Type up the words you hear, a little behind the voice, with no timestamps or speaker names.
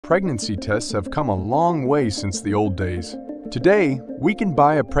pregnancy tests have come a long way since the old days. Today, we can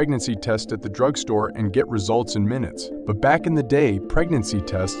buy a pregnancy test at the drugstore and get results in minutes. But back in the day, pregnancy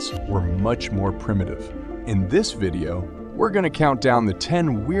tests were much more primitive. In this video, we're going to count down the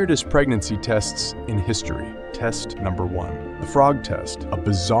 10 weirdest pregnancy tests in history. Test number 1. The frog test, a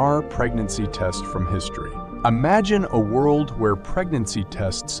bizarre pregnancy test from history. Imagine a world where pregnancy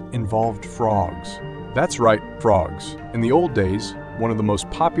tests involved frogs. That's right, frogs. In the old days, one of the most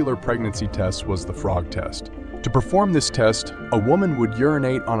popular pregnancy tests was the frog test. To perform this test, a woman would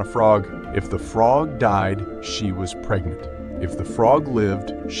urinate on a frog. If the frog died, she was pregnant. If the frog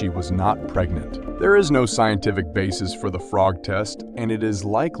lived, she was not pregnant. There is no scientific basis for the frog test, and it is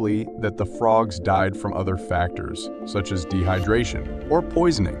likely that the frogs died from other factors, such as dehydration or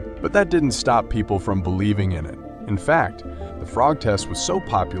poisoning. But that didn't stop people from believing in it. In fact, the frog test was so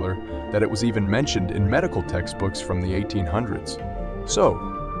popular that it was even mentioned in medical textbooks from the 1800s.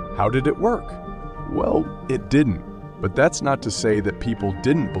 So, how did it work? Well, it didn't, but that's not to say that people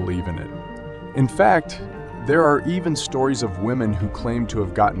didn't believe in it. In fact, there are even stories of women who claim to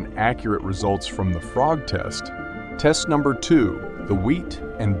have gotten accurate results from the frog test. Test number 2, the wheat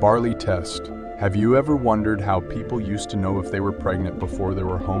and barley test. Have you ever wondered how people used to know if they were pregnant before there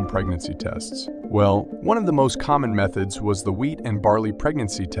were home pregnancy tests? Well, one of the most common methods was the wheat and barley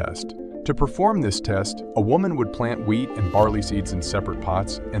pregnancy test. To perform this test, a woman would plant wheat and barley seeds in separate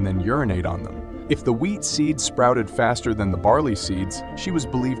pots and then urinate on them. If the wheat seeds sprouted faster than the barley seeds, she was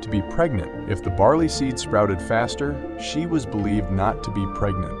believed to be pregnant. If the barley seeds sprouted faster, she was believed not to be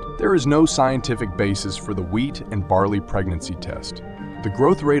pregnant. There is no scientific basis for the wheat and barley pregnancy test. The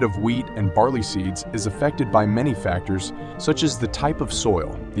growth rate of wheat and barley seeds is affected by many factors, such as the type of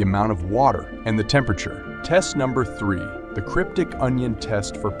soil, the amount of water, and the temperature. Test number 3, the cryptic onion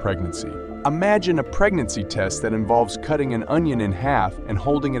test for pregnancy. Imagine a pregnancy test that involves cutting an onion in half and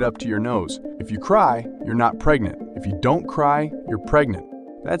holding it up to your nose. If you cry, you're not pregnant. If you don't cry, you're pregnant.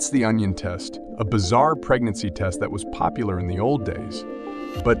 That's the onion test, a bizarre pregnancy test that was popular in the old days.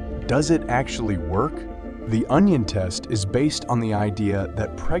 But does it actually work? The onion test is based on the idea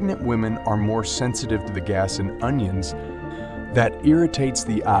that pregnant women are more sensitive to the gas in onions that irritates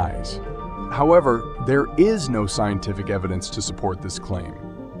the eyes. However, there is no scientific evidence to support this claim.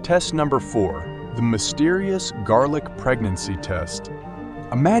 Test number 4, the mysterious garlic pregnancy test.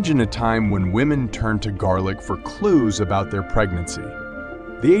 Imagine a time when women turned to garlic for clues about their pregnancy.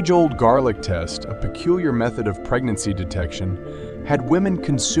 The age-old garlic test, a peculiar method of pregnancy detection, had women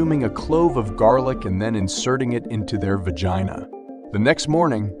consuming a clove of garlic and then inserting it into their vagina. The next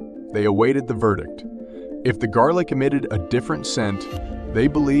morning, they awaited the verdict. If the garlic emitted a different scent, they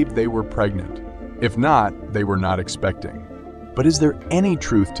believed they were pregnant. If not, they were not expecting. But is there any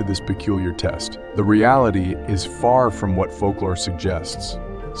truth to this peculiar test? The reality is far from what folklore suggests.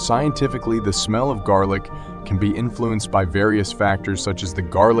 Scientifically, the smell of garlic can be influenced by various factors such as the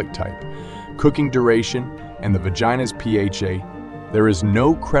garlic type, cooking duration, and the vagina's pHa. There is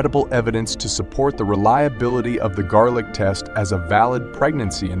no credible evidence to support the reliability of the garlic test as a valid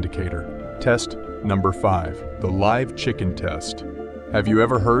pregnancy indicator. Test number 5, the live chicken test. Have you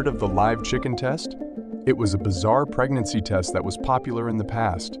ever heard of the live chicken test? It was a bizarre pregnancy test that was popular in the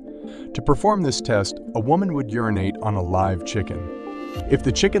past. To perform this test, a woman would urinate on a live chicken. If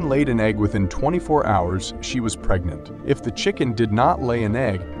the chicken laid an egg within 24 hours, she was pregnant. If the chicken did not lay an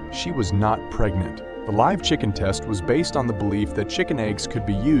egg, she was not pregnant. The live chicken test was based on the belief that chicken eggs could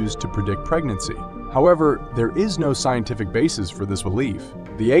be used to predict pregnancy. However, there is no scientific basis for this belief.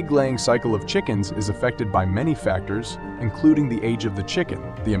 The egg-laying cycle of chickens is affected by many factors, including the age of the chicken,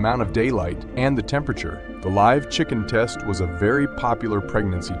 the amount of daylight, and the temperature. The live chicken test was a very popular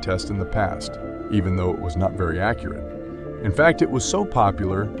pregnancy test in the past, even though it was not very accurate. In fact, it was so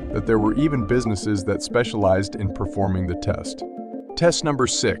popular that there were even businesses that specialized in performing the test. Test number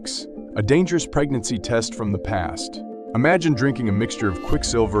 6, a dangerous pregnancy test from the past. Imagine drinking a mixture of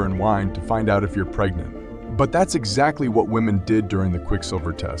quicksilver and wine to find out if you're pregnant. But that's exactly what women did during the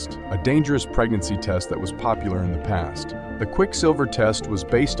quicksilver test, a dangerous pregnancy test that was popular in the past. The quicksilver test was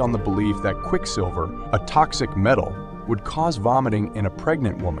based on the belief that quicksilver, a toxic metal, would cause vomiting in a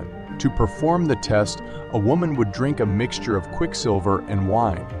pregnant woman. To perform the test, a woman would drink a mixture of quicksilver and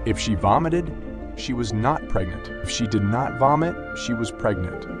wine. If she vomited, she was not pregnant. If she did not vomit, she was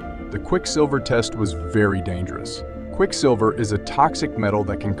pregnant. The quicksilver test was very dangerous. Quicksilver is a toxic metal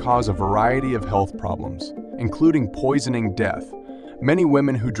that can cause a variety of health problems, including poisoning death. Many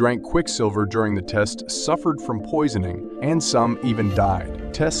women who drank quicksilver during the test suffered from poisoning, and some even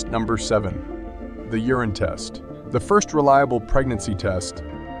died. Test number 7, the urine test. The first reliable pregnancy test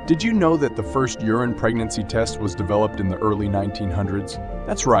Did you know that the first urine pregnancy test was developed in the early 1900s?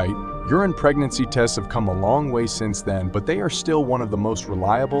 That's right, urine pregnancy tests have come a long way since then, but they are still one of the most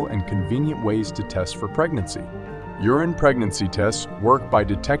reliable and convenient ways to test for pregnancy. Urine pregnancy tests work by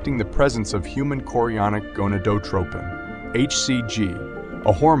detecting the presence of human chorionic gonadotropin, HCG,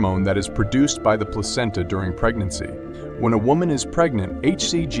 a hormone that is produced by the placenta during pregnancy. When a woman is pregnant,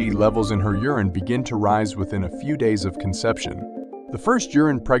 HCG levels in her urine begin to rise within a few days of conception. The first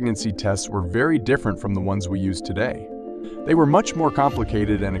urine pregnancy tests were very different from the ones we use today. They were much more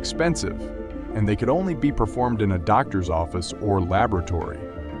complicated and expensive, and they could only be performed in a doctor's office or laboratory.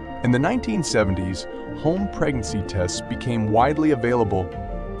 In the 1970s, home pregnancy tests became widely available.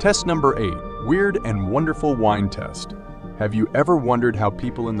 Test number 8, Weird and Wonderful Wine Test. Have you ever wondered how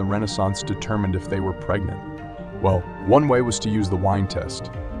people in the Renaissance determined if they were pregnant? Well, one way was to use the wine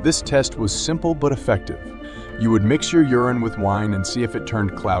test. This test was simple but effective. You would mix your urine with wine and see if it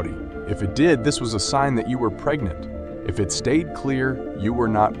turned cloudy. If it did, this was a sign that you were pregnant. If it stayed clear, you were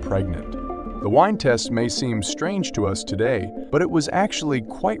not pregnant. The wine test may seem strange to us today, but it was actually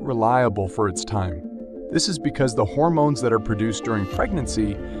quite reliable for its time. This is because the hormones that are produced during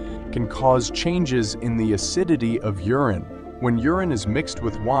pregnancy can cause changes in the acidity of urine. When urine is mixed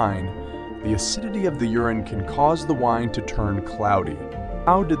with wine, the acidity of the urine can cause the wine to turn cloudy.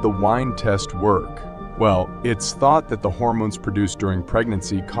 How did the wine test work? Well, it's thought that the hormones produced during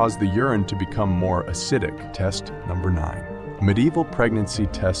pregnancy cause the urine to become more acidic. Test number 9. A medieval pregnancy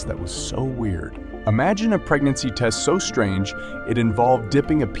test that was so weird. Imagine a pregnancy test so strange, it involved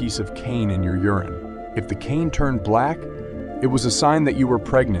dipping a piece of cane in your urine. If the cane turned black, it was a sign that you were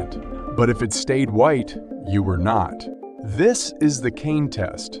pregnant. But if it stayed white, you were not. This is the cane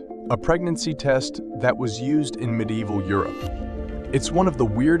test, a pregnancy test that was used in medieval Europe. It's one of the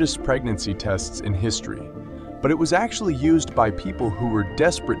weirdest pregnancy tests in history, but it was actually used by people who were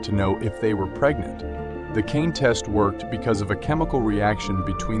desperate to know if they were pregnant. The cane test worked because of a chemical reaction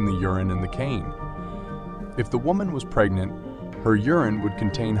between the urine and the cane. If the woman was pregnant, her urine would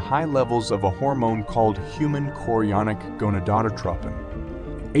contain high levels of a hormone called human chorionic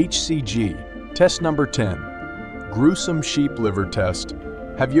gonadotropin, HCG. Test number 10. Gruesome sheep liver test.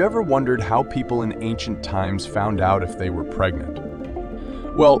 Have you ever wondered how people in ancient times found out if they were pregnant?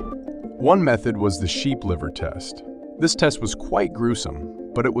 Well, one method was the sheep liver test. This test was quite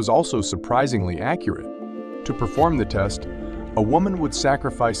gruesome, but it was also surprisingly accurate. To perform the test, a woman would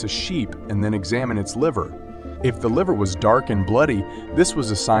sacrifice a sheep and then examine its liver. If the liver was dark and bloody, this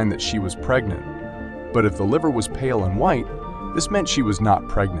was a sign that she was pregnant. But if the liver was pale and white, this meant she was not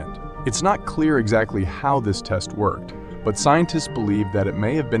pregnant. It's not clear exactly how this test worked, but scientists believe that it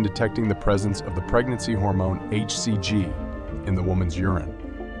may have been detecting the presence of the pregnancy hormone HCG in the woman's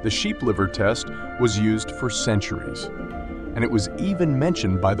urine. The sheep liver test was used for centuries, and it was even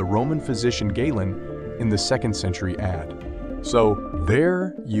mentioned by the Roman physician Galen in the 2nd century ad. So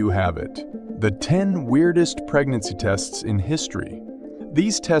there you have it, the 10 weirdest pregnancy tests in history.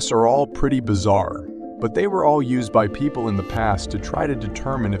 These tests are all pretty bizarre, but they were all used by people in the past to try to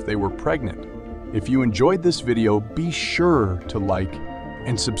determine if they were pregnant. If you enjoyed this video, be sure to like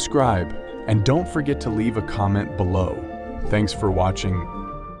and subscribe, and don't forget to leave a comment below. Thanks for watching.